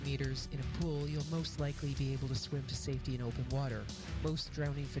meters in a pool, you'll most likely be able to swim to safety in open water. Most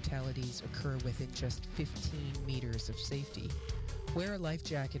drowning fatalities occur within just 15 meters of safety. Wear a life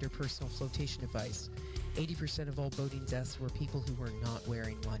jacket or personal flotation device. 80% of all boating deaths were people who were not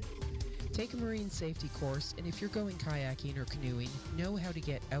wearing one. Take a marine safety course, and if you're going kayaking or canoeing, know how to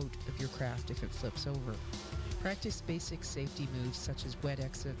get out of your craft if it flips over. Practice basic safety moves such as wet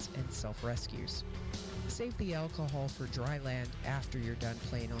exits and self-rescues. Save the alcohol for dry land after you're done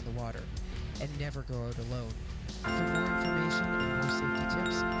playing on the water, and never go out alone. For more information and more safety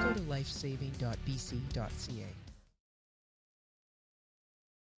tips, go to lifesaving.bc.ca.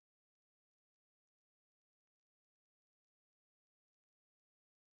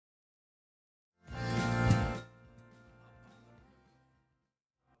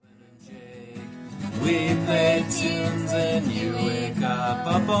 We play tunes and you wake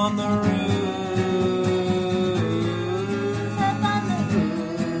up on the roof. Up on the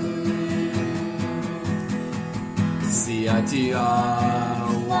roof. CITR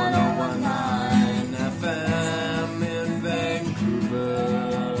 1019 FM in Vancouver.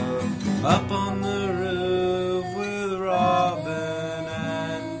 Up on the roof with Robin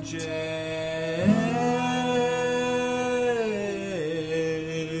and Jay.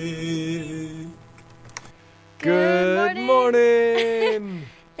 Good morning!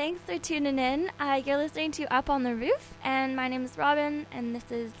 Thanks for tuning in. You're listening to Up on the Roof, and my name is Robin, and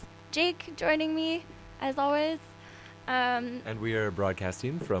this is Jake joining me, as always. And we are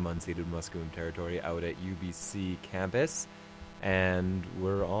broadcasting from unceded Musqueam territory out at UBC campus. And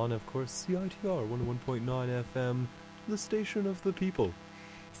we're on, of course, CITR 101.9 FM, the station of the people.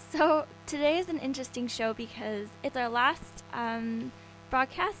 So today is an interesting show because it's our last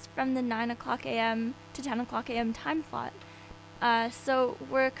broadcast from the 9 o'clock a.m. to 10 o'clock a.m. time slot. So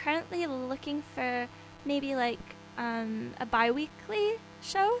we're currently looking for maybe like a bi-weekly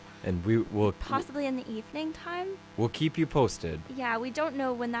show. And we will possibly in the evening time. We'll keep you posted. Yeah, we don't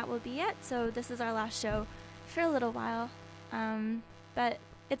know when that will be yet, so this is our last show for a little while. But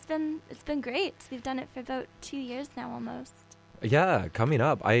it's been great. We've done it for about 2 years now almost. Yeah, coming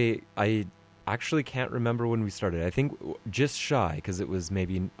up. I actually can't remember when we started. I think just shy, because it was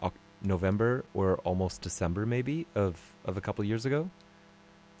maybe November or almost December maybe of a couple years ago.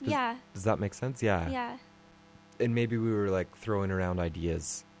 Does that make sense? Yeah. And maybe we were like throwing around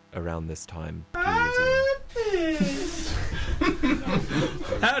ideas around this time 2 years ago.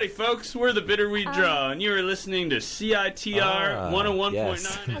 Howdy, folks. We're the Bitterweed Draw, and you are listening to CITR 101.9.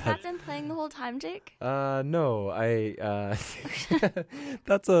 Yes. Has that been playing the whole time, Jake? No.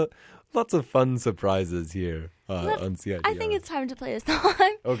 That's lots of fun surprises here on CITR. I think it's time to play a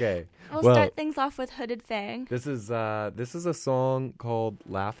song. Okay. We'll start things off with Hooded Fang. This is a song called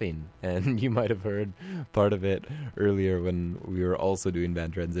Laughing, and you might have heard part of it earlier when we were also doing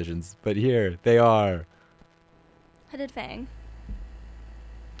band transitions. But here they are. Hooded Fang.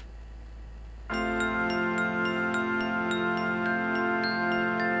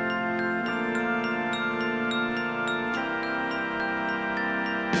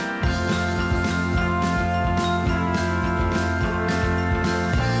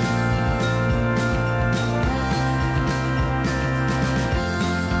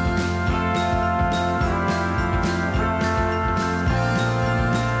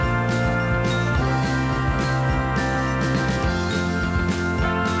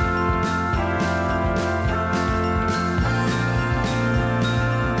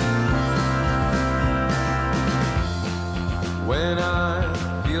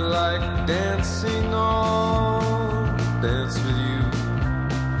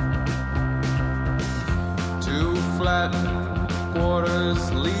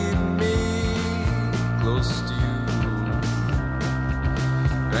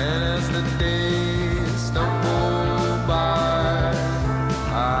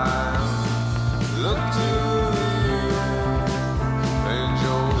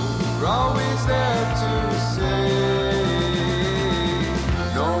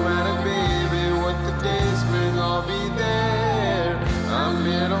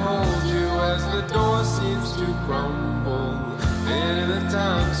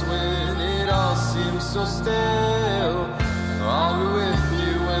 So still, I'll be with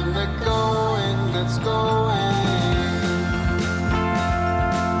you when the going gets going.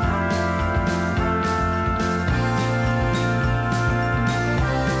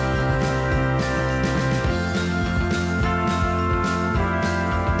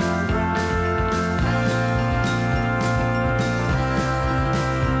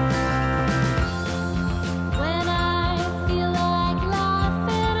 When I feel like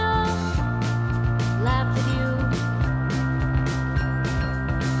laughing, I'll laugh with you.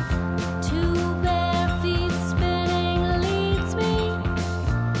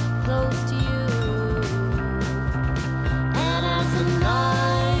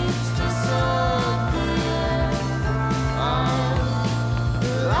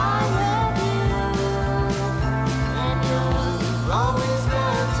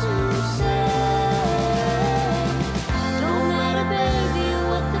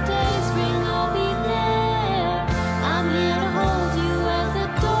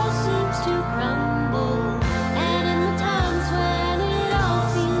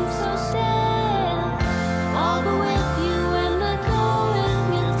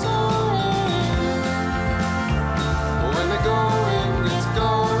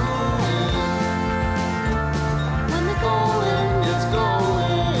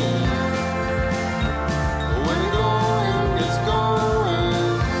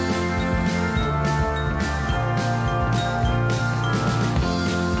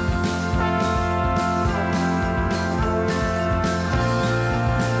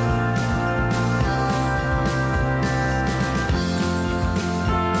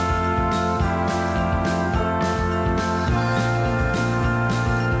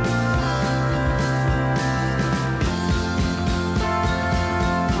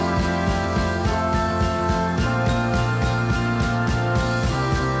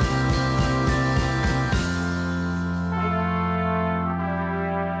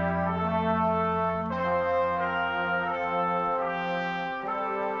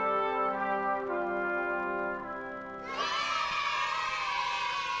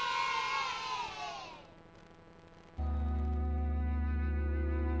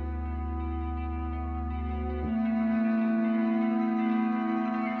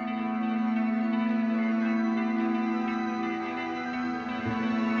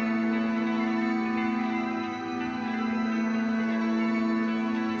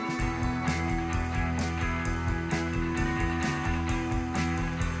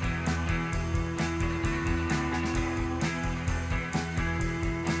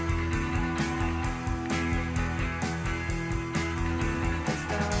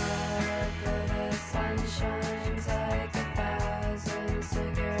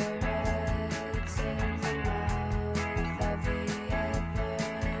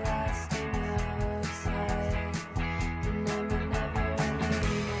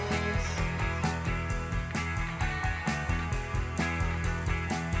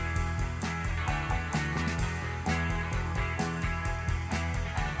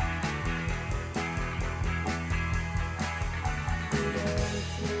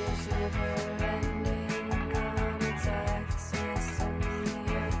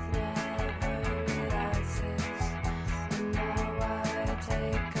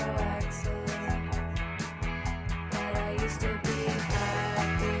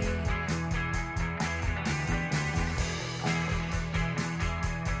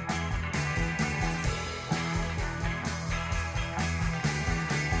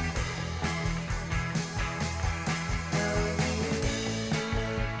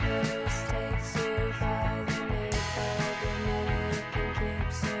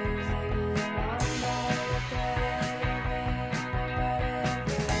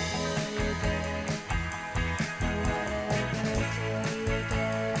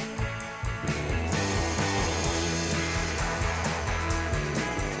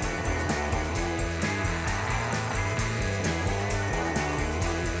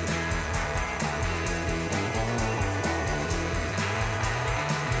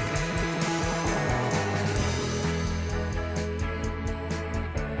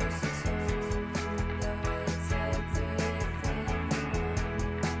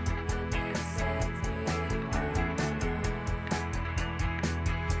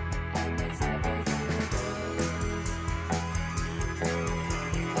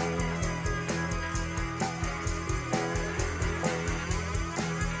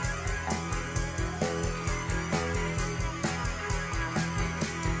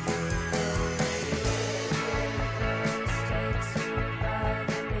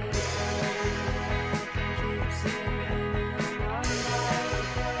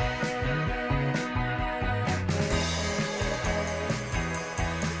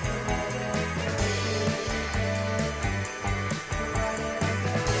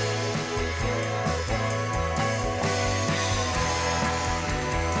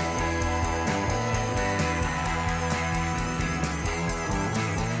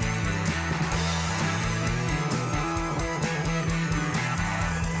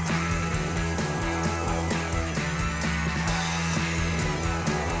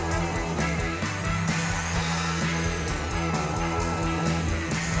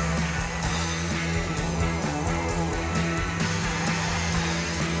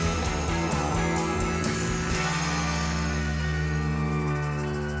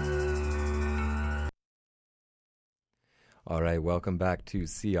 All right, welcome back to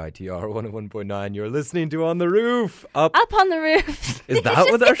CITR 101.9. You're listening to On the Roof. Up on the Roof. Is that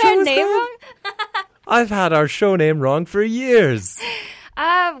what our show is name called? wrong? I've had our show name wrong for years.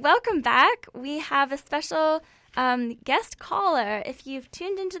 Welcome back. We have a special guest caller. If you've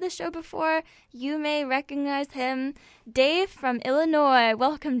tuned into the show before, you may recognize him. Dave from Illinois.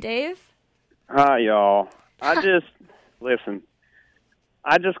 Welcome, Dave. Hi, y'all. Listen,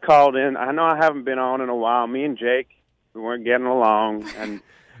 I just called in. I know I haven't been on in a while. Me and Jake, we weren't getting along. And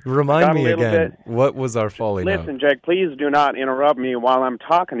Remind me again, what was our falling out? Listen, Jake, please do not interrupt me while I'm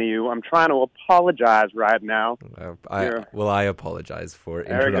talking to you. I'm trying to apologize right now. I apologize for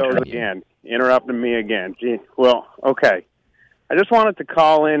interrupting you. There it goes again. Interrupting me again. Gee, well, okay. I just wanted to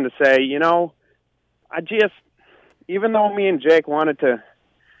call in to say, even though me and Jake wanted to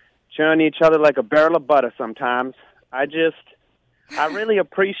churn each other like a barrel of butter sometimes, I really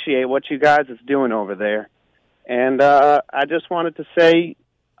appreciate what you guys is doing over there. And I just wanted to say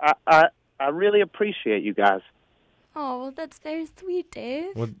I really appreciate you guys. Oh, well, that's very sweet,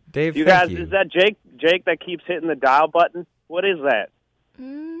 Dave. Well, Dave, you guys, is that Jake that keeps hitting the dial button? What is that?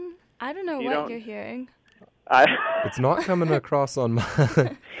 I don't know what you're hearing. It's not coming across on my...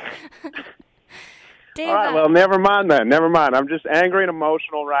 Dave, all right, well, never mind then. Never mind. I'm just angry and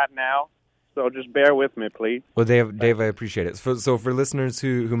emotional right now, so just bear with me, please. Well, Dave, I appreciate it. So for listeners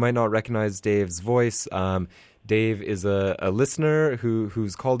who might not recognize Dave's voice, Dave is a listener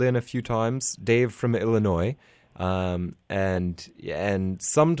who's called in a few times. Dave from Illinois, and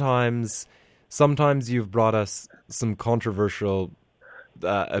sometimes you've brought us some controversial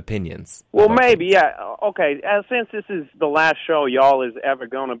opinions. Well, maybe, yeah. Okay, since this is the last show y'all is ever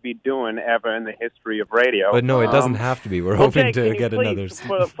going to be doing ever in the history of radio. But no, it doesn't have to be. We're hoping to get another...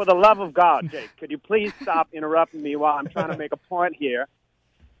 For the love of God, Jake, could you please stop interrupting me while I'm trying to make a point here?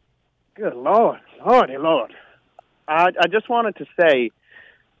 Good Lord. Lordy Lord. I just wanted to say,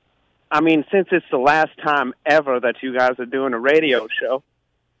 since it's the last time ever that you guys are doing a radio show,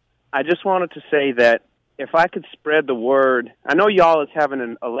 I just wanted to say that if I could spread the word, I know y'all is having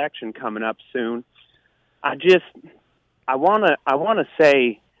an election coming up soon. I want to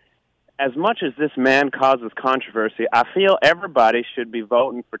say, as much as this man causes controversy, I feel everybody should be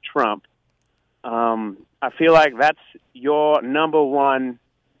voting for Trump. I feel like that's your number one.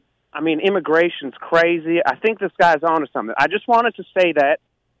 Immigration's crazy. I think this guy's on to something. I just wanted to say that.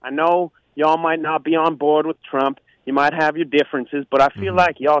 I know y'all might not be on board with Trump. You might have your differences, but I feel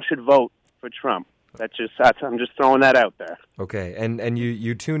like y'all should vote for Trump. I'm just throwing that out there. Okay, and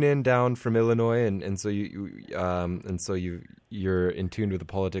you tune in down from Illinois, and so you're in tune with the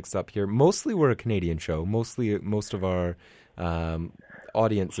politics up here. Mostly, we're a Canadian show. Most of our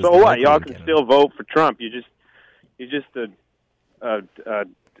audience is So what? likely Y'all in can Canada. still vote for Trump. You're just a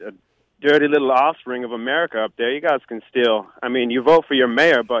dirty little offspring of America up there. You guys can still. I mean, you vote for your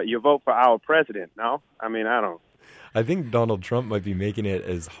mayor, but you vote for our president. No, I mean, I don't. I think Donald Trump might be making it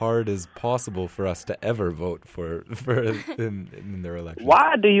as hard as possible for us to ever vote for in their election.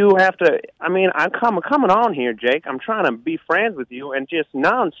 Why do you have to? I mean, I'm coming on here, Jake. I'm trying to be friends with you, and just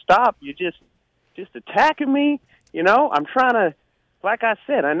nonstop, you just attacking me. You know, I'm trying to. Like I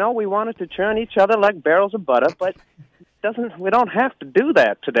said, I know we wanted to churn each other like barrels of butter, but we don't have to do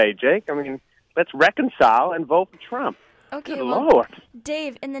that today, Jake. I mean, let's reconcile and vote for Trump. Okay, Good well, Lord.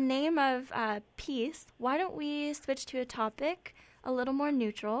 Dave, in the name of peace, why don't we switch to a topic a little more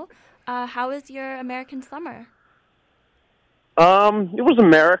neutral? How was your American summer? It was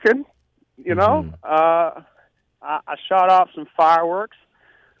American, you know. I shot off some fireworks.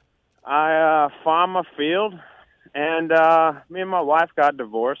 I farmed my field, and me and my wife got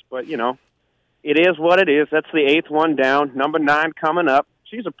divorced. But you know, it is what it is. That's the 8th one down. Number 9 coming up.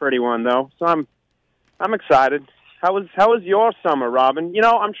 She's a pretty one though, so I'm excited. How was your summer, Robin? You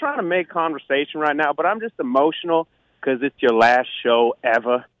know, I'm trying to make conversation right now, but I'm just emotional because it's your last show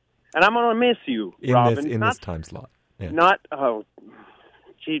ever, and I'm gonna miss you, Robin. In this time slot. Yeah.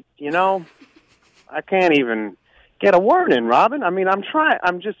 Gee, you know, I can't even get a word in, Robin. I mean, I'm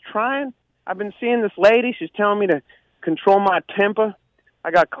just trying. I've been seeing this lady. She's telling me to control my temper.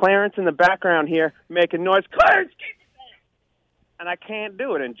 I got Clarence in the background here making noise. Clarence, keep it down! And I can't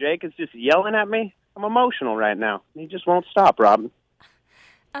do it. And Jake is just yelling at me. I'm emotional right now. He just won't stop, Robin.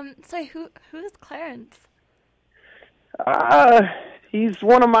 Sorry, who is Clarence? He's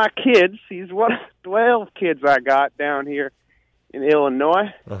one of my kids. He's one of 12 kids I got down here in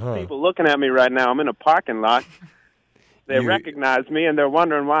Illinois. Uh-huh. People looking at me right now. I'm in a parking lot. They recognize me, and they're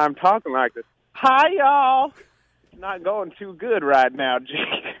wondering why I'm talking like this. Hi, y'all. It's not going too good right now,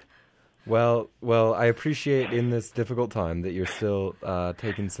 Jake. Well, I appreciate in this difficult time that you're still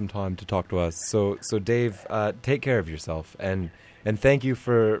taking some time to talk to us. So Dave, take care of yourself, and thank you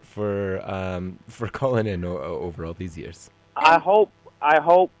for calling in over all these years. I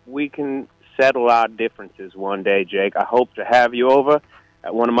hope we can settle our differences one day, Jake. I hope to have you over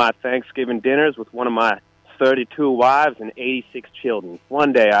at one of my Thanksgiving dinners with one of my 32 wives and 86 children.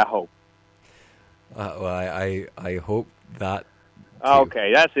 One day, I hope. Well, I hope that.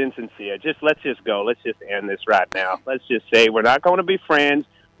 Okay, that's insincere. Let's just go. Let's just end this right now. Let's just say we're not going to be friends.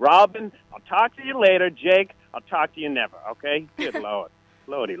 Robin, I'll talk to you later. Jake, I'll talk to you never, okay? Good Lord.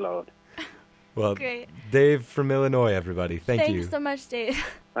 Lordy Lord. Well, Great. Dave from Illinois, everybody. Thank you. Thanks so much, Dave.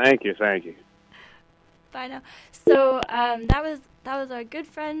 Thank you. Bye now. So that was our good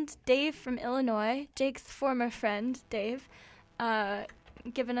friend Dave from Illinois, Jake's former friend Dave,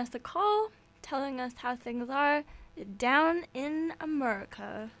 giving us a call, telling us how things are down in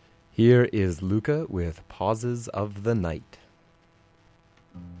America. Here is Luca with Pauses of the Night.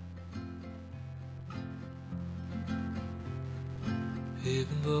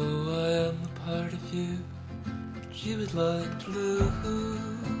 Even though I am a part of you that you would like to lose,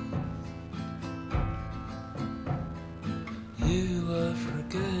 you are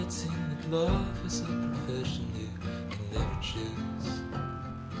forgetting that love is a profession you can never choose.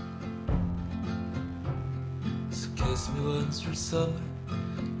 So kiss me once for summer,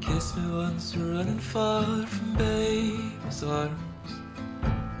 kiss me once for running far from baby's arms.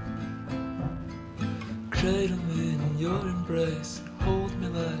 Cradle me in your embrace and hold me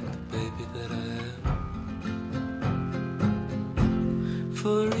like the baby that I am.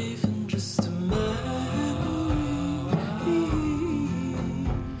 For even just a memory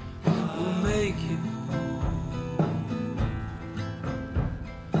will make you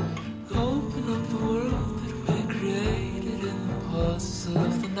open up the world that we created in the pauses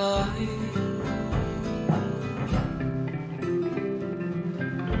of the night.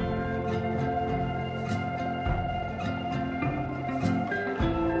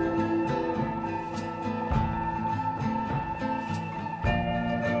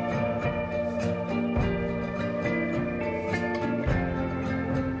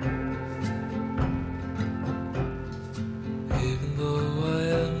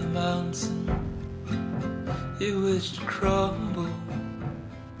 You wish to crumble,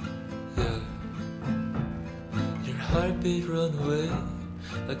 yeah. Your heartbeat run away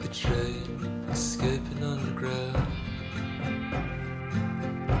like a train escaping underground.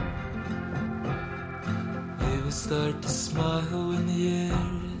 You will start to smile when the air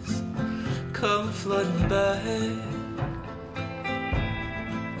is come flooding back.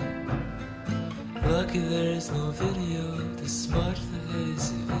 Lucky there is no video to smudge the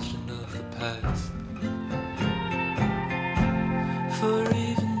hazy vision of the past. For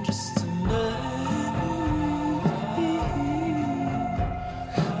even just a memory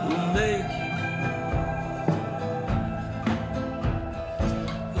will make you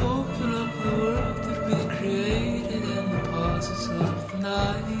open up the world that we created in the pauses of the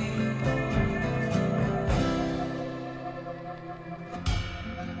night.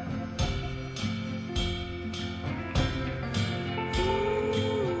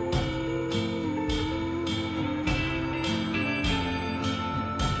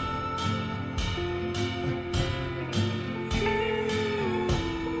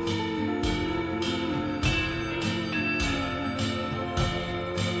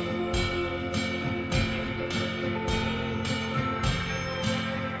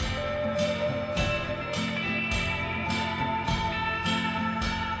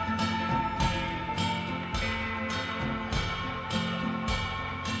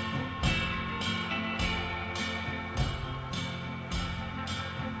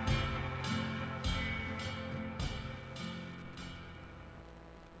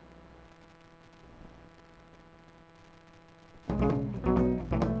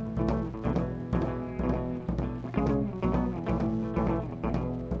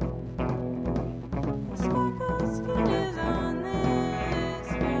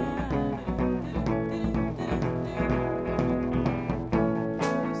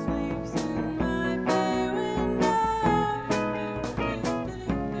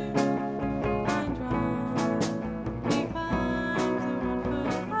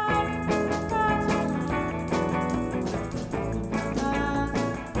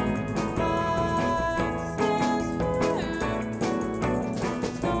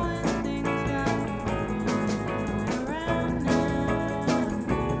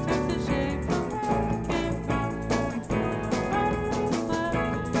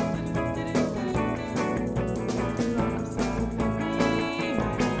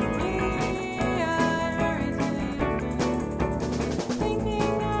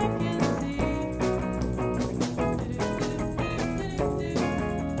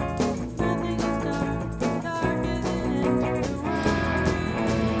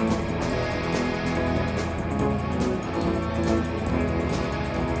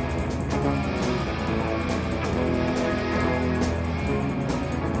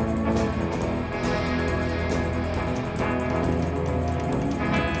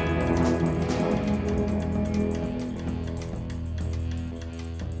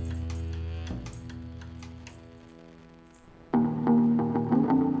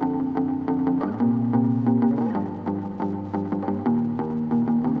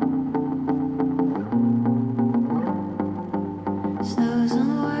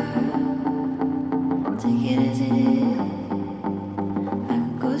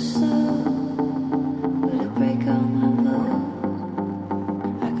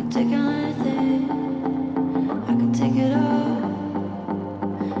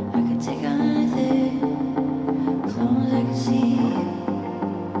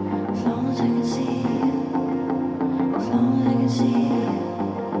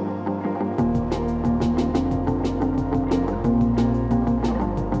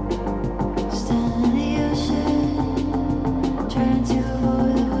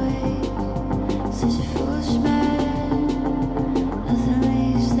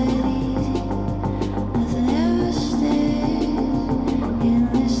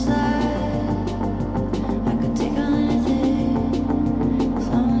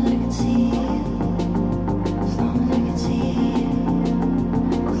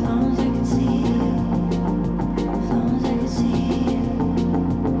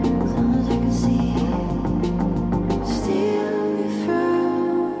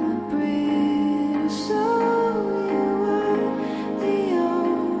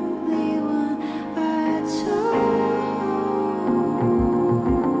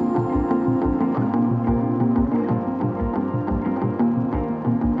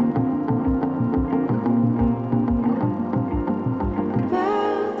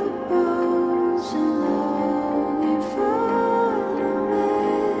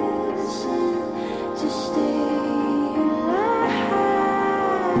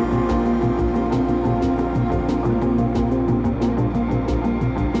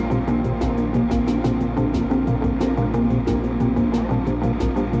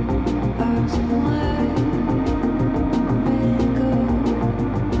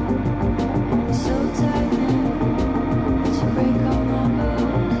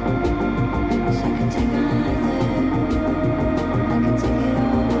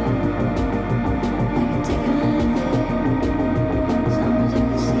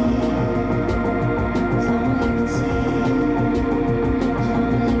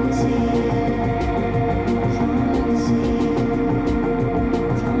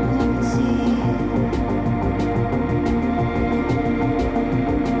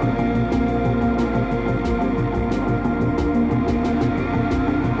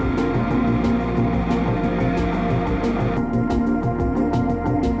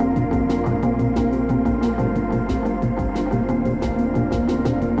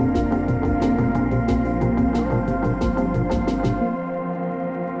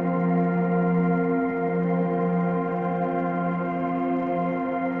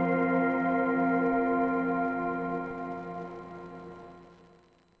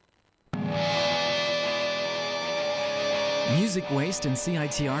 Music Waste and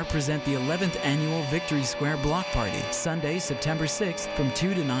CITR present the 11th Annual Victory Square Block Party, Sunday, September 6th from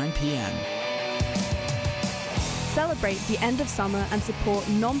 2 to 9 p.m. Celebrate the end of summer and support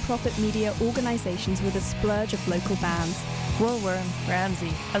non-profit media organizations with a splurge of local bands. Woolworm,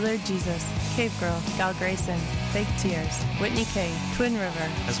 Ramsey, Alert Jesus, Cave Girl, Gal Grayson, Fake Tears, Whitney K, Twin River,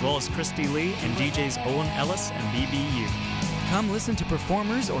 as well as Christy Lee and DJs Owen Ellis and BBU. Come listen to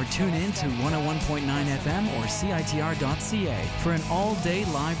performers or tune in to 101.9 FM or CITR.ca for an all-day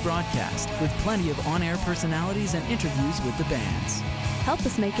live broadcast with plenty of on-air personalities and interviews with the bands. Help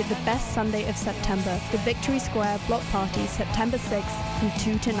us make it the best Sunday of September, the Victory Square Block Party, September 6th from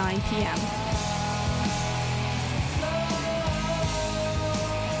 2 to 9 p.m.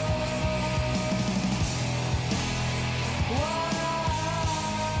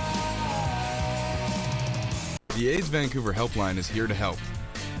 The AIDS Vancouver Helpline is here to help.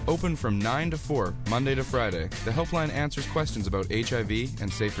 Open from 9 to 4, Monday to Friday, the helpline answers questions about HIV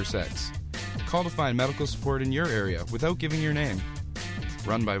and safer sex. Call to find medical support in your area without giving your name.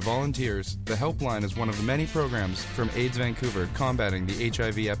 Run by volunteers, the helpline is one of the many programs from AIDS Vancouver combating the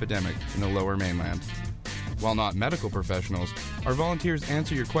HIV epidemic in the Lower Mainland. While not medical professionals, our volunteers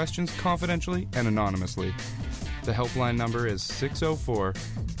answer your questions confidentially and anonymously. The helpline number is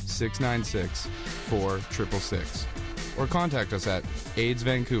 604-696-4666 or contact us at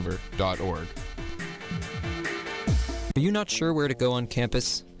aidsvancouver.org. Are you not sure where to go on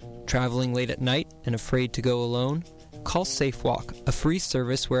campus? Traveling late at night and afraid to go alone? Call SafeWalk, a free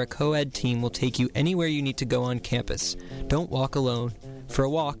service where a co-ed team will take you anywhere you need to go on campus. Don't walk alone. For a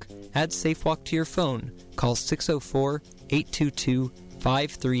walk, add SafeWalk to your phone. Call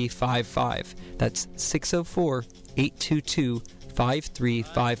 604-822-5355. That's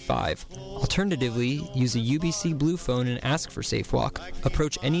 604-822-5355. Alternatively, use a UBC Blue phone and ask for SafeWalk.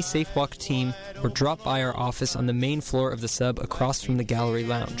 Approach any SafeWalk team or drop by our office on the main floor of the sub across from the gallery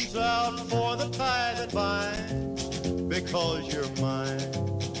lounge. Out for the tie that binds, because you're mine,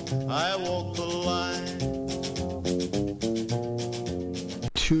 I walk the line.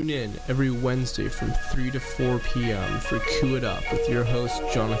 Tune in every Wednesday from 3 to 4 p.m. for Cue It Up with your host,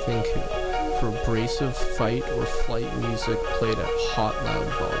 Jonathan Coo, for abrasive fight or flight music played at hot, loud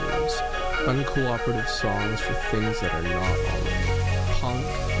volumes. Uncooperative songs for things that are not alright. Punk,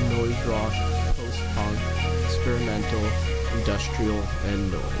 noise rock, post-punk, experimental, industrial,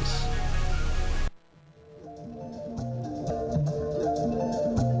 and noise.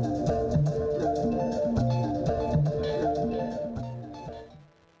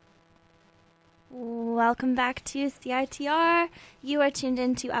 Welcome back to CITR. You are tuned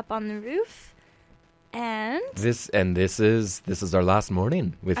into Up on the Roof, and This is our last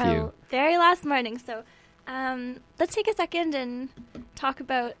morning with you. Very last morning. So, let's take a second and talk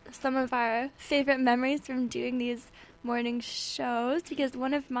about some of our favorite memories from doing these morning shows, because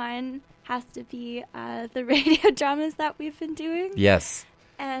one of mine has to be the radio dramas that we've been doing. Yes.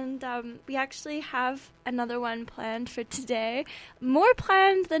 And we actually have another one planned for today. More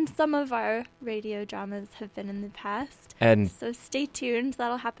planned than some of our radio dramas have been in the past. And so stay tuned.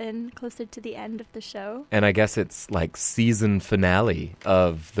 That'll happen closer to the end of the show. And I guess it's like season finale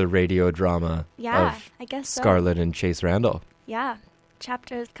of the radio drama of I guess so. Scarlett and Chase Randall. Yeah.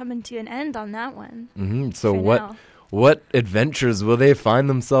 Chapter is coming to an end on that one. Mm-hmm. So what adventures will they find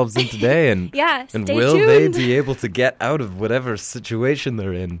themselves in today? And, and will tuned. they be able to get out of whatever situation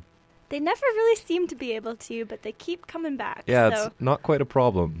they're in? They never really seem to be able to, but they keep coming back. Yeah, so. It's not quite a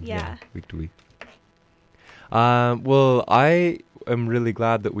problem. Yeah. Week to week. Well, I am really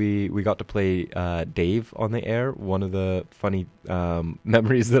glad that we got to play Dave on the air. One of the funny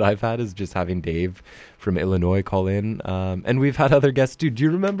memories that I've had is just having Dave from Illinois call in. And we've had other guests too. Do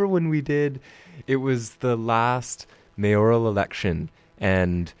you remember when we did, it was the last mayoral election,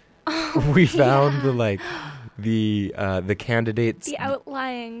 and we found the candidates, the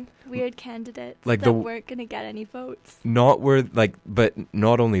outlying weird candidates like that weren't going to get any votes. But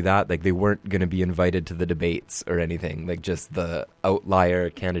not only that, like they weren't going to be invited to the debates or anything, like just the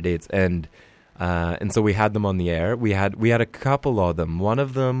outlier candidates, and so we had them on the air. We had a couple of them. One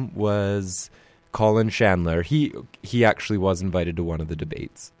of them was Colin Chandler. He actually was invited to one of the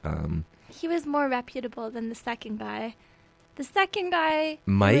debates. He was more reputable than the second guy. The second guy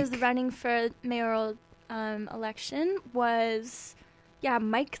Mike, who was running for mayoral election was,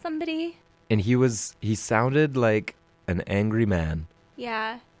 Mike somebody. And he sounded like an angry man.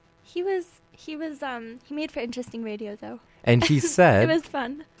 Yeah. He made for interesting radio though. And he said it was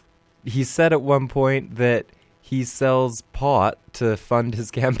fun. He said at one point that he sells pot to fund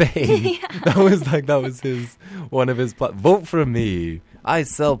his campaign. That was one of his vote for me. I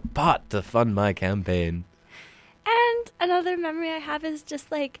sell pot to fund my campaign. And And another memory I have is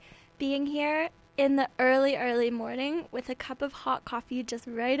just like being here in the early morning with a cup of hot coffee just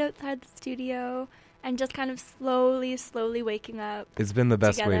right outside the studio and just kind of slowly waking up. It's been the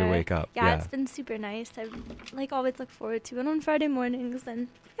best way to together. wake up. Yeah, it's been super nice. I like always look forward to it on Friday mornings, and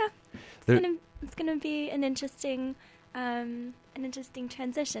it's gonna be an interesting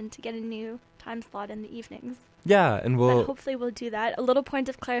transition to get a new time slot in the evenings. Yeah, and But hopefully we'll do that. A little point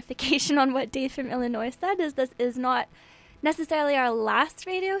of clarification on what Dave from Illinois said is this is not necessarily our last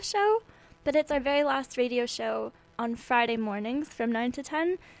radio show, but it's our very last radio show on Friday mornings from 9 to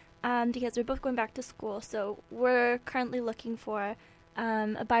 10 because we're both going back to school. So we're currently looking for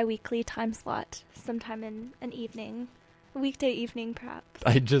a bi-weekly time slot sometime in an evening, a weekday evening perhaps.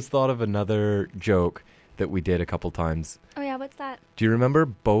 I just thought of another joke that we did a couple times. Oh yeah, what's that? Do you remember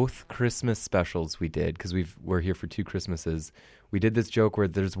both Christmas specials we did? Because we're here for 2 Christmases. We did this joke where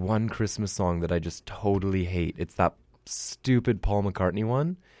there's one Christmas song that I just totally hate. It's that stupid Paul McCartney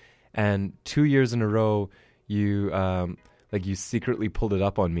one. And 2 years in a row, you secretly pulled it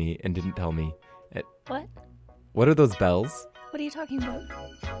up on me and didn't tell me. What? What are those bells? What are you talking about?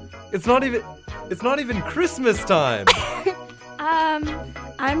 It's not even Christmas time.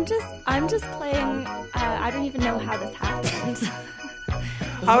 I'm just playing. I don't even know how this happened.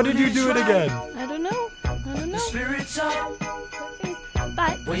 How did you do it again? I don't know. The spirits up.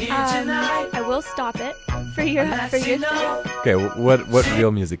 But We're here tonight. I will stop it for your thing. Okay, what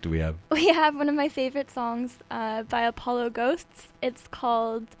real music do we have? We have one of my favorite songs by Apollo Ghosts. It's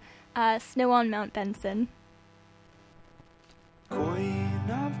called "Snow on Mount Benson." Queen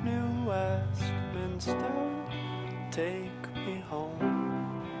of New Westminster, take me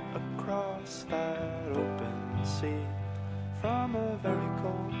home across that open sea, from a very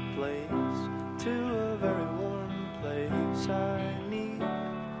cold place to a very warm place I need.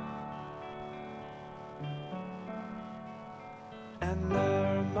 And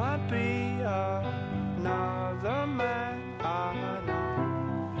there might be another man I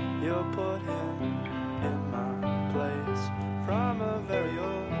know, you'll put him in my place, from a very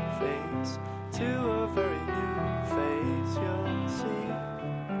old face to a very new face you'll see.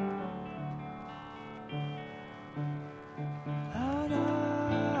 An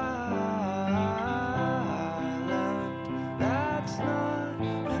island that's not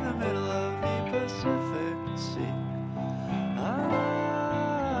in the middle of the Pacific Sea. An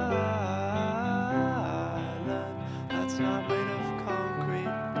island that's not made of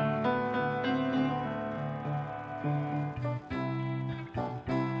concrete.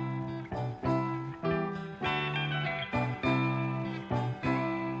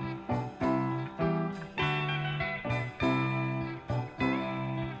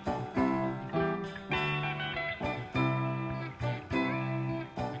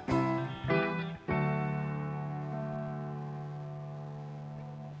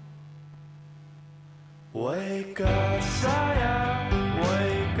 Wake up, sire,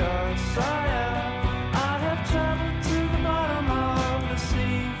 wake up, sire. I have traveled to the bottom of the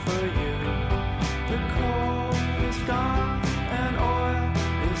sea for you. The coal is gone and oil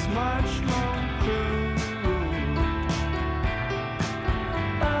is much more crude.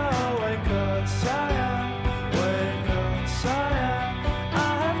 Oh, wake up, sire, wake up, sire. I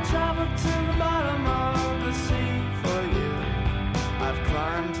have traveled to the bottom of the sea for you. I've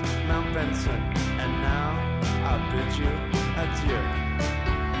climbed Mount Benson, and now I bid you adieu.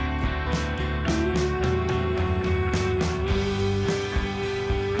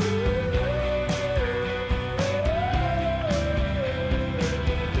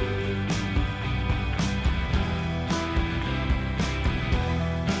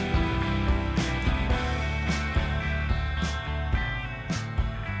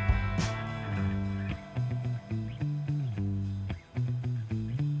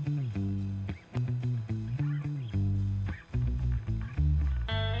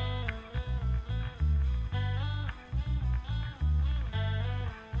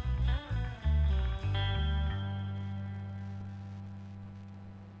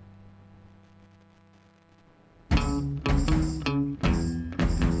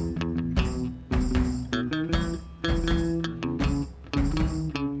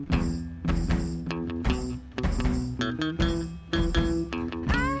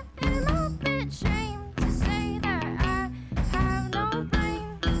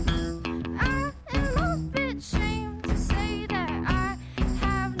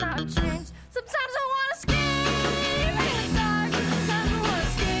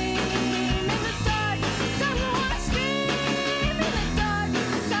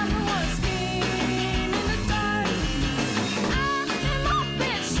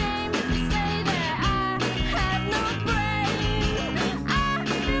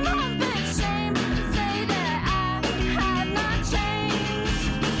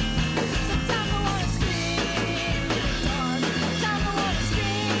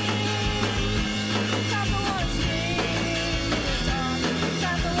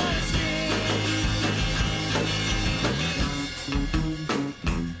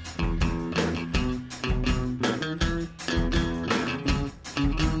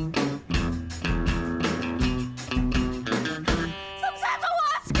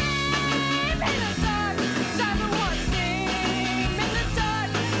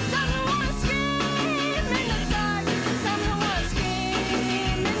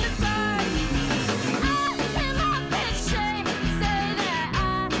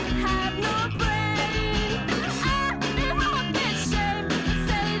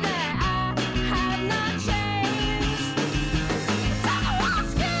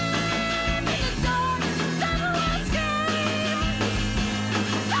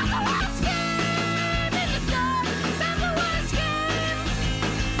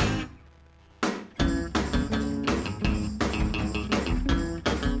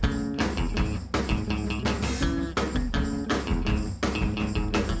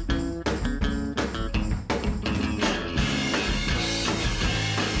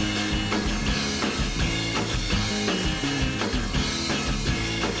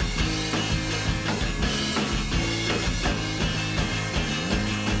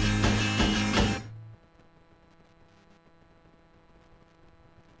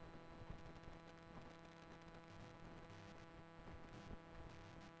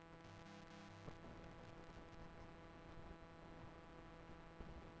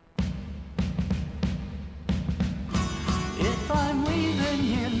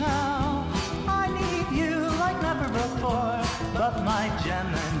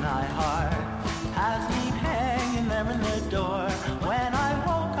 Gemini heart has me hanging there in the door. When I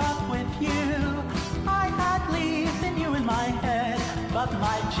woke up with you, I had leaves and you in my head, but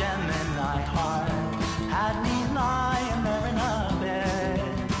my Gemini heart had me lying there in a bed.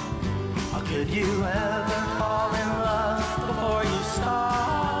 How could you ever fall in love before you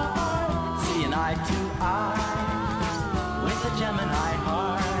start seeing eye to eye with a Gemini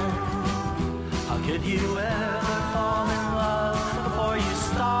heart? How could you ever fall in love before you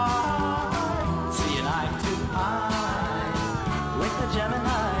start seeing eye to eye with a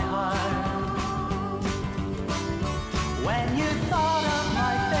Gemini heart? When you thought of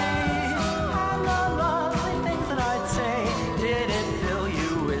my face and the lovely things that I'd say, did it fill you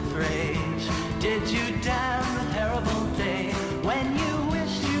with rage? Did you damn the terrible day when you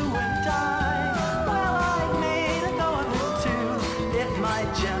wished you would die? Well, I made a go of it too. If my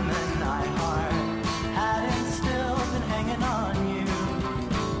Gemini heart hadn't still been hanging on you,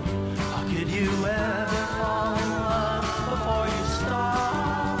 how could you ever fall in love before you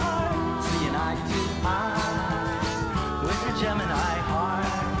start seeing eye to eye with your Gemini heart?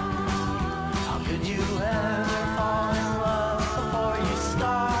 How could you ever fall in love before you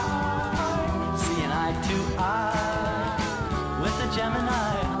start seeing eye to eye with a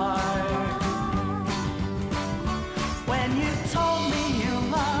Gemini heart? When you told me you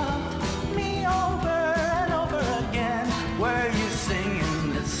loved me over and over again, were you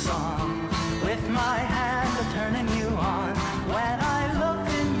singing this song with my hand turning you on? When I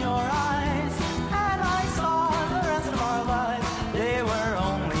looked in your eyes and I saw the rest of our lives, they were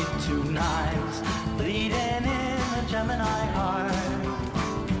only two knives bleeding in a Gemini heart.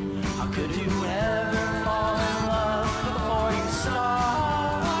 How could you ever fall in love before you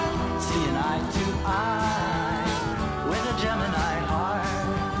start seeing eye to eye with a Gemini heart?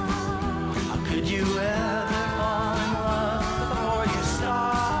 How could you ever fall in love before you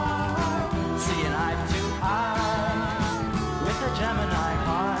start seeing eye to eye with a Gemini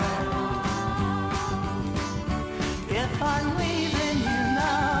heart? If I'm leaving you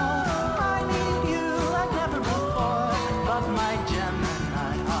now, I need you like never before, but my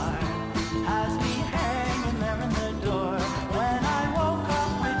Gemini heart has me hanging there in the door. When I woke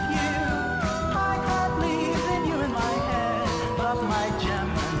up with you, I had leaves and you in my head, but my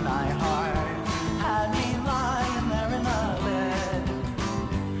Gemini heart had me lying there in a bed.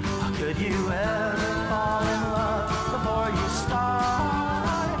 How could you ever fall in love before you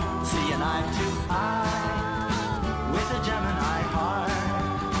start seeing eye to eye with a Gemini heart?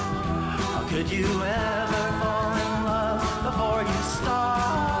 How could you ever fall in love before you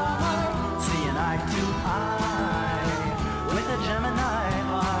start seeing eye to eye with a Gemini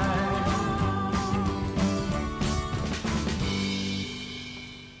heart?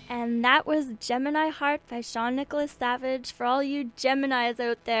 And that was Gemini Heart by Sean Nicholas Savage for all you Geminis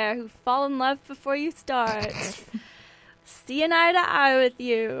out there who fall in love before you start. Seeing eye to eye with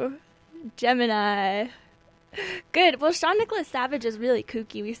you, Gemini. Good. Well, Sean Nicholas Savage is really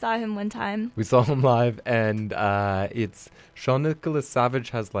kooky. We saw him one time. We saw him live, and it's Sean Nicholas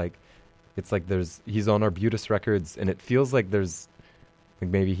Savage has it's like he's on Arbutus Records, and it feels like there's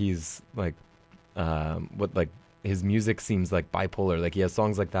maybe he's his music seems like bipolar. Like he has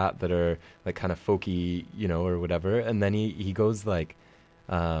songs like that are like kind of folky, or whatever, and then he goes like,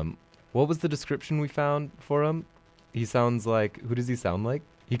 what was the description we found for him? He sounds like, who does he sound like?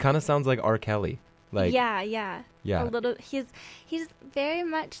 He kind of sounds like R. Kelly. Like yeah. A little. He's very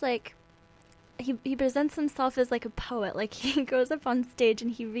much like he presents himself as like a poet. Like he goes up on stage and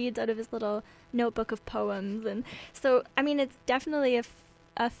he reads out of his little notebook of poems, and so I mean it's definitely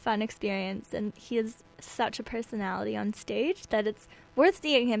a fun experience, and he has such a personality on stage that it's worth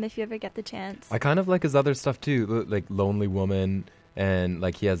seeing him if you ever get the chance. I kind of like his other stuff too, like Lonely Woman, and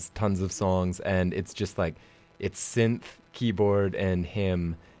like he has tons of songs, and it's just like it's synth, keyboard, and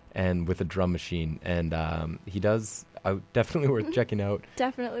him, and with a drum machine, and he does definitely worth checking out.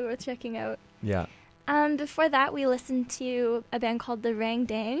 Definitely worth checking out. Yeah. Before that, we listened to a band called the Rang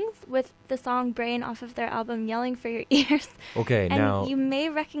Dangs with the song Brain off of their album Yelling for Your Ears. Okay, and now you may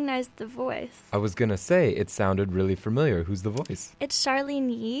recognize the voice. I was going to say, it sounded really familiar. Who's the voice? It's Charlene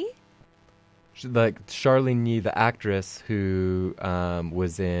Yee. Like Charlene Yee, the actress who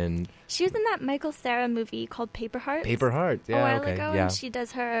was in... She was in that Michael Cera movie called Paper Hearts. Paper Hearts, yeah, a while okay, ago, yeah. and she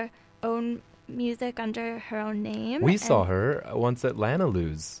does her own music under her own name. We saw her once at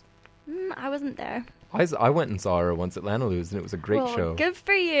Lanaloo's. I wasn't there. I went and saw her once at Lanaloo's, and it was a great show. Good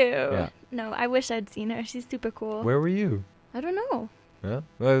for you. Yeah. No, I wish I'd seen her. She's super cool. Where were you? I don't know. Yeah,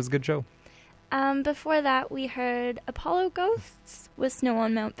 well, it was a good show. Before that, we heard Apollo Ghosts with Snow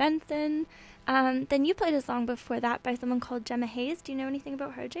on Mount Benson. Then you played a song before that by someone called Gemma Hayes. Do you know anything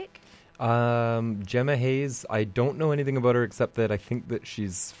about her, Jake? Gemma Hayes, I don't know anything about her except that I think that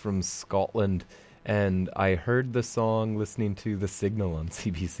she's from Scotland. And I heard the song listening to The Signal on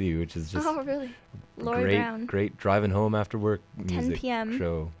CBC, which is just really? Laurie Brown. Great driving home after work music 10 p.m.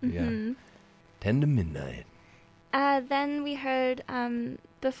 show. Mm-hmm. Yeah, 10 to midnight. Then we heard,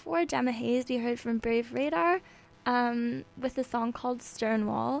 before Gemma Hayes, we heard from Brave Radar with a song called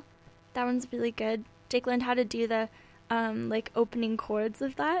Sternwall. That one's really good. Jake learned how to do the opening chords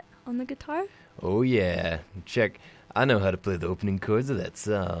of that on the guitar. Oh, yeah. Check. I know how to play the opening chords of that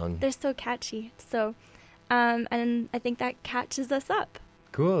song. They're so catchy. So, and I think that catches us up.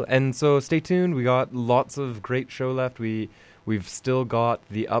 Cool. And so stay tuned. We got lots of great show left. We've still got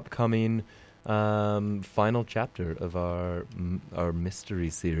the upcoming final chapter of our mystery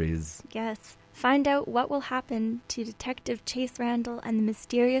series. Yes. Find out what will happen to Detective Chase Randall and the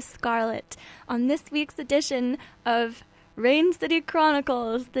mysterious Scarlet on this week's edition of Rain City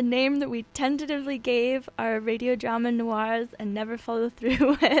Chronicles, the name that we tentatively gave our radio drama noirs and never follow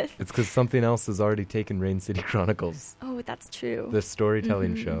through with. It's because something else has already taken Rain City Chronicles. Oh, that's true. The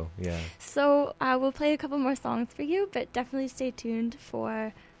storytelling show, yeah. So we'll play a couple more songs for you, but definitely stay tuned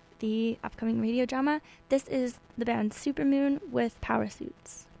for the upcoming radio drama. This is the band Supermoon with Power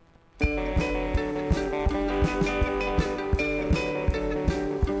Suits.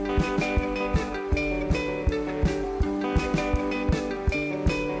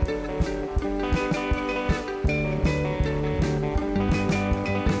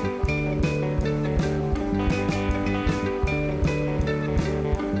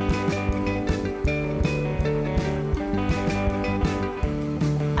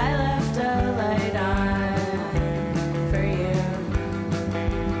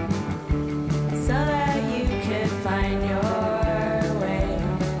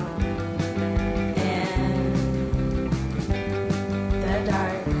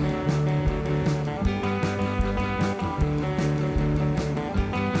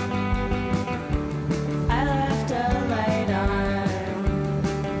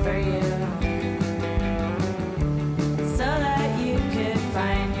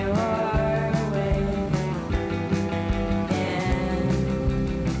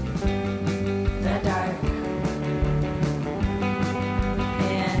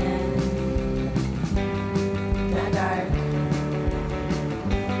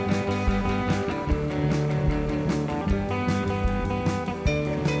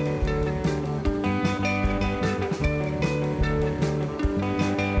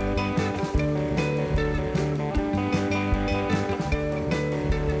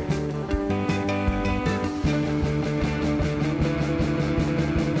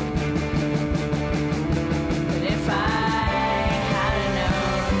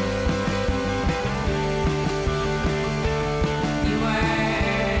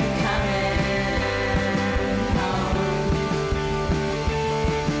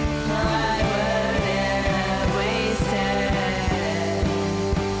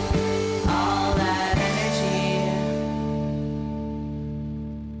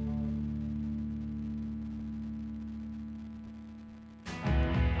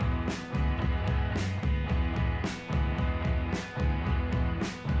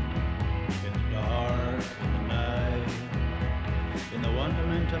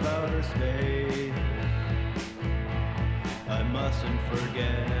 of outer space. I mustn't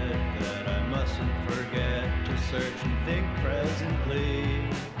forget that I mustn't forget to search and think presently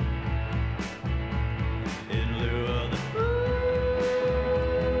in lieu of the moon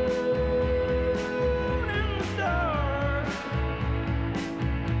in the dark,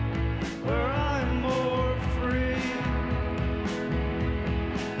 where I'm more free.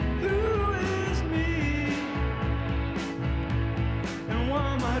 Who is me, and why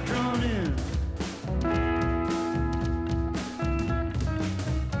am I drawn in?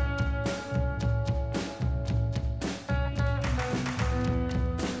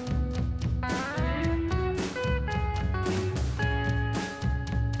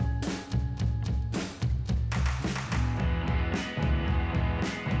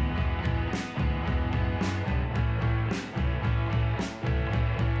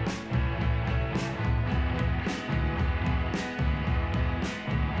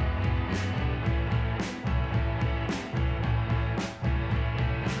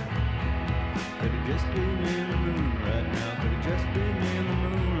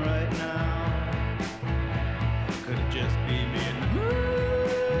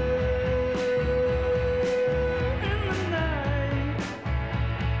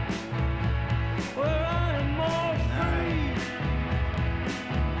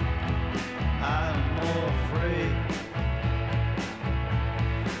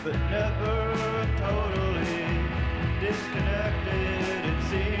 but never totally disconnected, it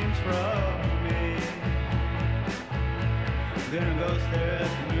seems, from me. I'm gonna go stare at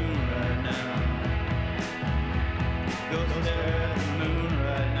the moon right now. Go stare at the moon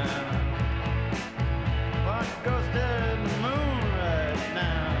right now. Why don't you go stare at the moon right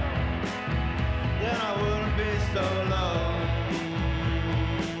now? Then I wouldn't be so alone,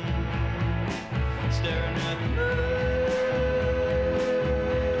 staring at the moon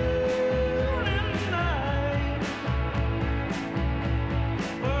in the night,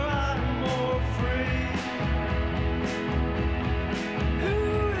 where I'm more free. Who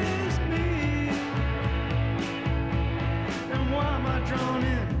is me? And why am I drawn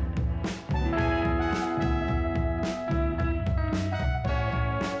in?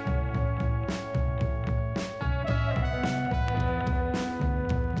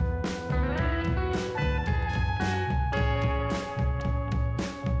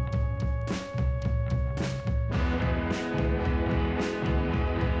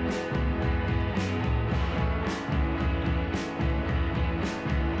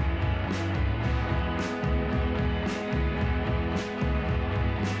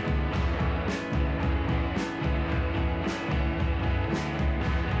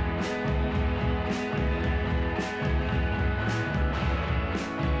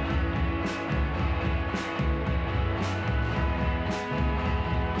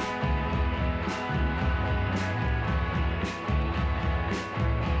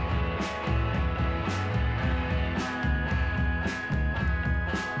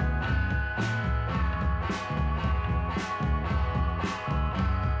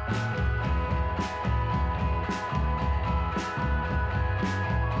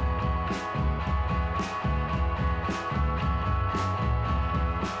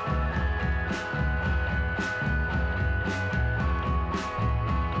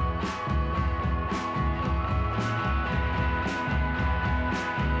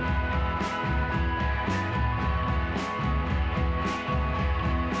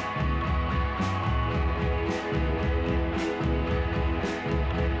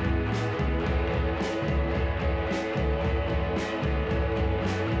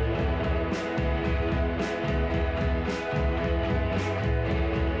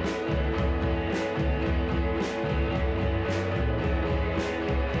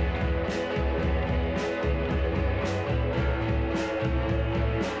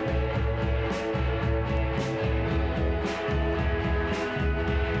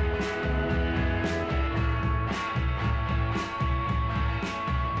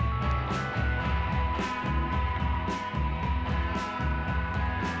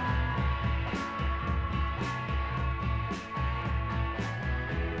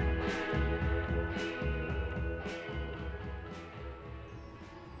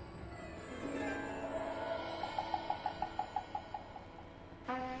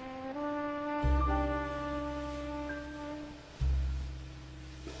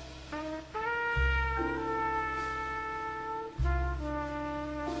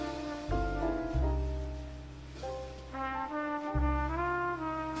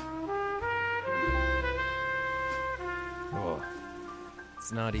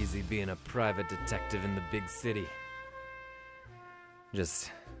 It's not easy being a private detective in the big city. Just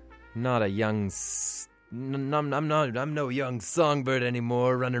not a young... I'm no young songbird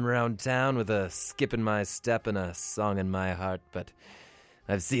anymore, running around town with a skip in my step and a song in my heart, but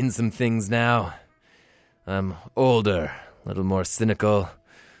I've seen some things now. I'm older, a little more cynical, a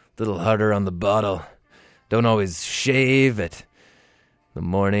little harder on the bottle. Don't always shave at the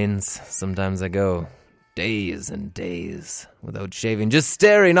mornings. Sometimes I go days and days without shaving, just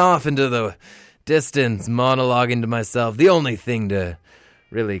staring off into the distance, monologuing to myself, the only thing to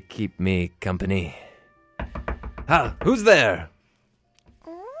really keep me company. Who's there?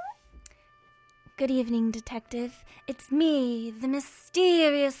 Good evening, Detective. It's me, the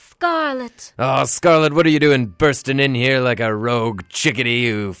mysterious Scarlet. Oh, Scarlet, what are you doing bursting in here like a rogue chickadee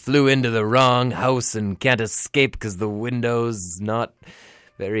who flew into the wrong house and can't escape because the window's not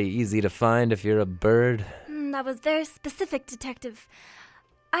very easy to find if you're a bird? That was very specific, Detective.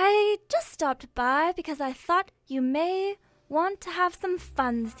 I just stopped by because I thought you may want to have some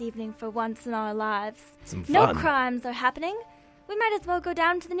fun this evening for once in our lives. Some fun? No crimes are happening. We might as well go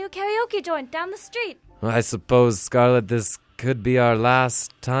down to the new karaoke joint down the street. Well, I suppose, Scarlet, this could be our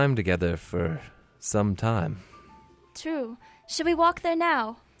last time together for some time. True. Should we walk there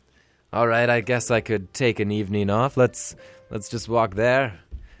now? All right, I guess I could take an evening off. Let's just walk there.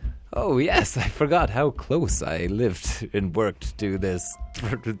 Oh, yes, I forgot how close I lived and worked to this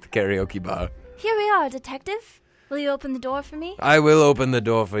karaoke bar. Here we are, Detective. Will you open the door for me? I will open the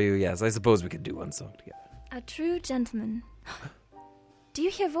door for you, yes. I suppose we could do one song together. A true gentleman. Do you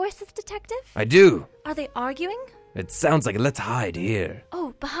hear voices, Detective? I do. Are they arguing? It sounds like let's hide here.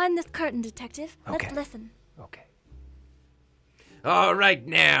 Oh, behind this curtain, Detective. Okay. Let's listen. All right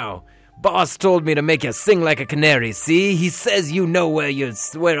now. Boss told me to make you sing like a canary, see? He says you know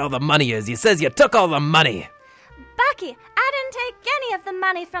where all the money is. He says you took all the money. Bucky, I didn't take any of the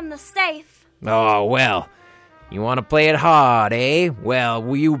money from the safe. Oh, well. You want to play it hard, eh?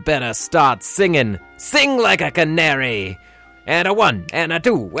 Well, you better start singing. Sing like a canary. And a 1, and a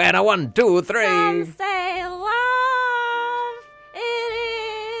 2, and a 1, 2, 3. Some say love, it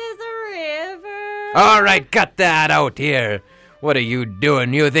is a river. All right, cut that out here. What are you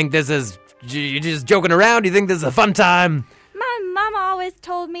doing? You think this is... You just joking around? You think this is a fun time? My mama always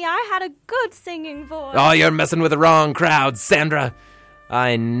told me I had a good singing voice. Oh, you're messing with the wrong crowd, Sandra.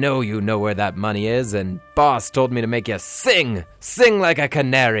 I know you know where that money is, and Boss told me to make you sing. Sing like a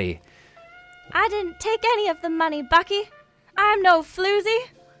canary. I didn't take any of the money, Bucky. I'm no floozy.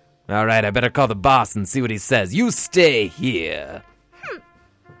 All right, I better call the boss and see what he says. You stay here.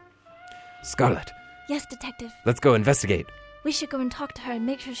 Scarlet, Yes, Detective. let's go investigate. We should go and talk to her and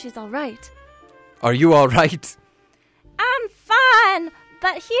make sure she's all right. Are you all right? I'm fine,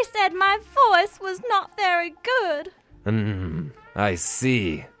 but he said my voice was not very good. I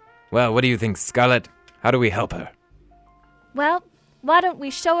see. Well, what do you think, Scarlet? How do we help her? Well, why don't we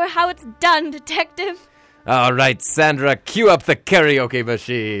show her how it's done, Detective? All right, Sandra, cue up the karaoke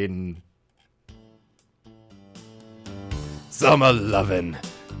machine. Summer lovin',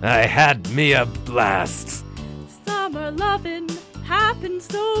 I had me a blast. Summer lovin' happened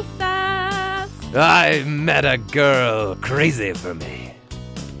so fast. I met a girl crazy for me.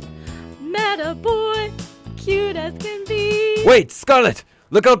 Met a boy, cute as can be. Wait, Scarlet!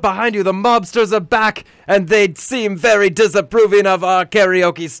 Look out behind you, the mobsters are back, and they seem very disapproving of our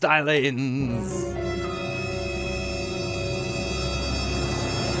karaoke stylings.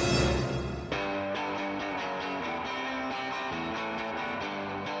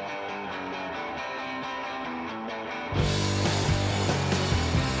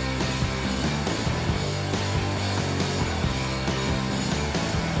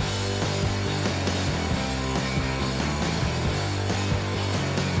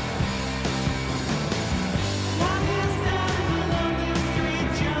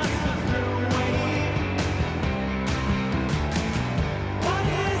 Just a throughway.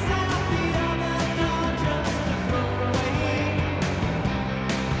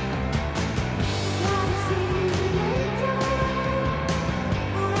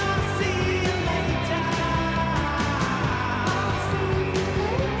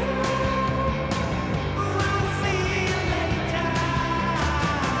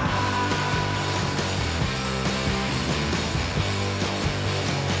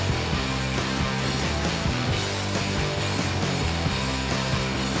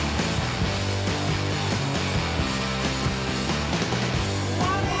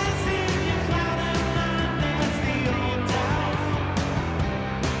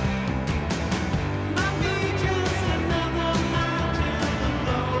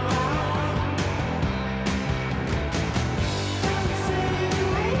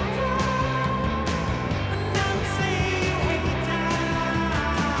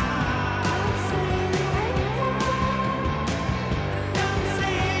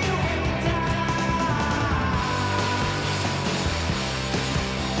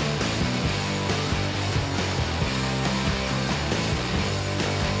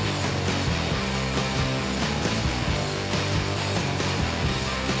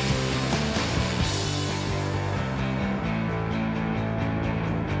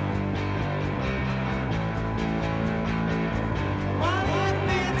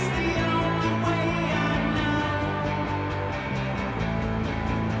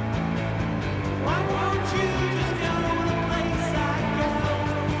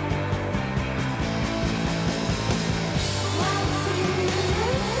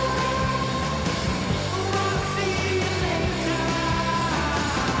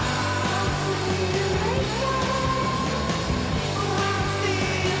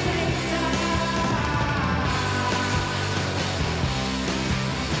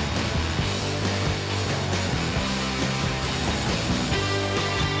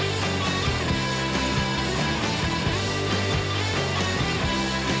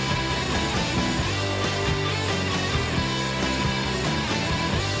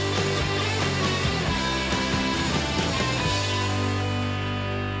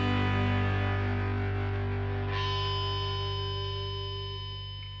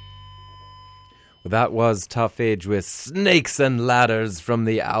 That was Tough Age with Snakes and Ladders from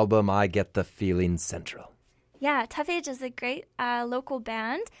the album I Get the Feeling Central. Yeah, Tough Age is a great local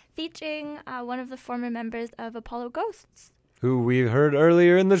band featuring one of the former members of Apollo Ghosts. Who we heard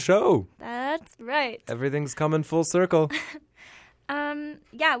earlier in the show. That's right. Everything's coming full circle.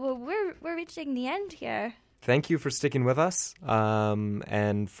 Yeah, well, we're reaching the end here. Thank you for sticking with us,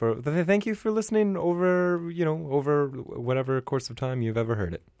 and thank you for listening over whatever course of time you've ever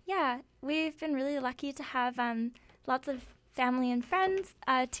heard it. Yeah, we've been really lucky to have lots of family and friends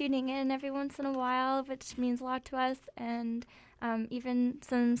tuning in every once in a while, which means a lot to us, and even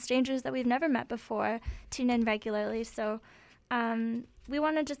some strangers that we've never met before tune in regularly. So we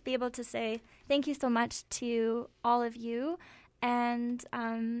want to just be able to say thank you so much to all of you, and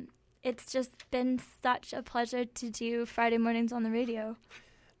it's just been such a pleasure to do Friday mornings on the radio.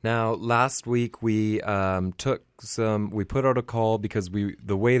 Now, last week we put out a call because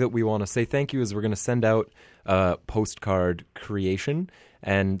the way that we want to say thank you is we're going to send out a postcard creation,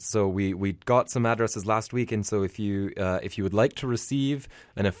 and so we got some addresses last week, and so if you would like to receive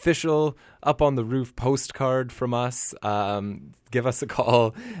an official Up on the Roof postcard from us, give us a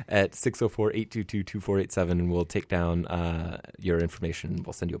call at 604-822-2487, and we'll take down your information, and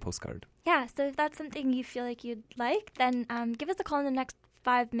we'll send you a postcard. Yeah, so if that's something you feel like you'd like, then give us a call in the next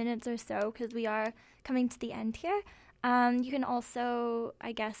 5 minutes or so, because we are coming to the end here. You can also,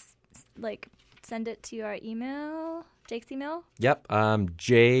 I guess, send it to our email, Jake's email. Yep,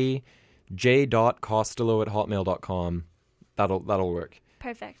 j.costello@hotmail.com. That'll work.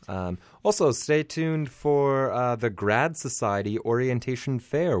 Perfect. Also, stay tuned for the Grad Society Orientation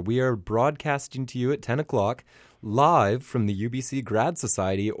Fair. We are broadcasting to you at 10 o'clock live from the UBC Grad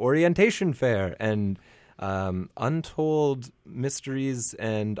Society Orientation Fair, and untold mysteries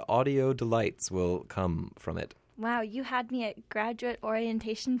and audio delights will come from it. Wow, you had me at Graduate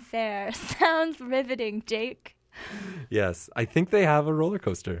Orientation Fair. Sounds riveting, Jake. Yes, I think they have a roller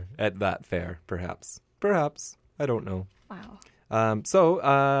coaster at that fair, perhaps. Perhaps. I don't know. Wow.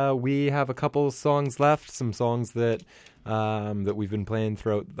 So we have a couple songs left, some songs that we've been playing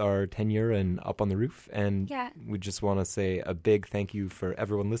throughout our tenure and Up on the Roof, and we just want to say a big thank you for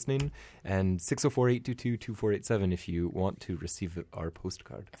everyone listening, and 604-822-2487 if you want to receive our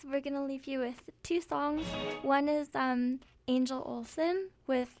postcard. So we're going to leave you with 2 songs. One is Angel Olsen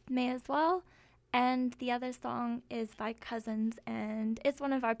with May As Well, and the other song is by Cousins, and it's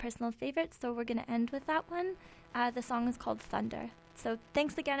one of our personal favorites, so we're going to end with that one. The song is called Thunder. So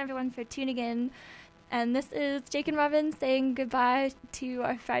thanks again, everyone, for tuning in. And this is Jake and Robin saying goodbye to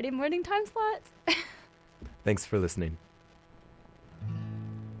our Friday morning time slots. Thanks for listening.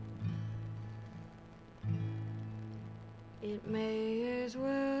 It may as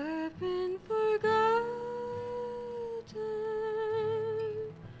well have been forgotten,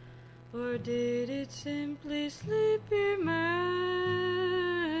 or did it simply slip your mind?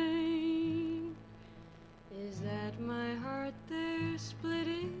 Is that my heart there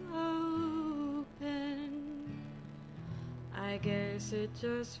splitting open? I guess it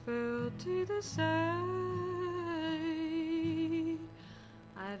just fell to the side.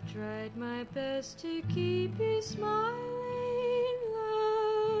 I've tried my best to keep you smiling,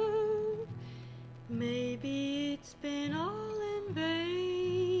 love. Maybe it's been all in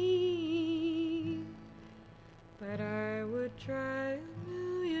vain, but I would try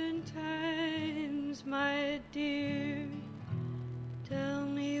 1,000,000 times, my dear. Tell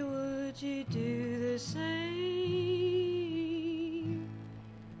me, would you do the same?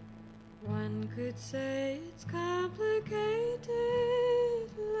 One could say it's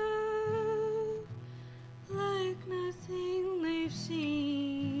complicated, love, like nothing they've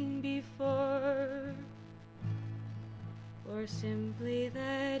seen before, or simply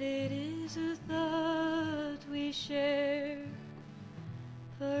that it is a thought we share.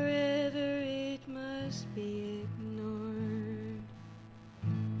 Forever it must be ignored.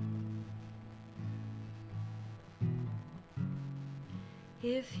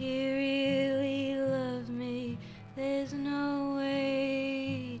 If you really love me, there's no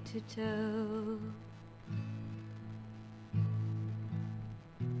way to tell.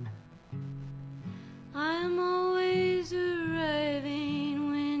 I'm always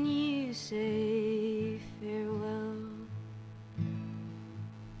arriving when you say farewell.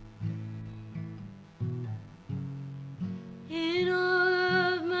 In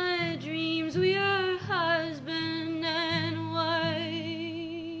all of my dreams we are husband and wife.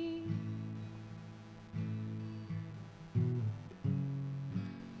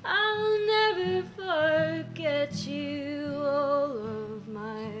 I'll never forget you all of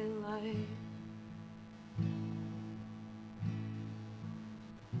my life.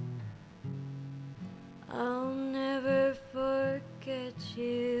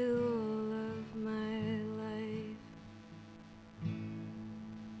 you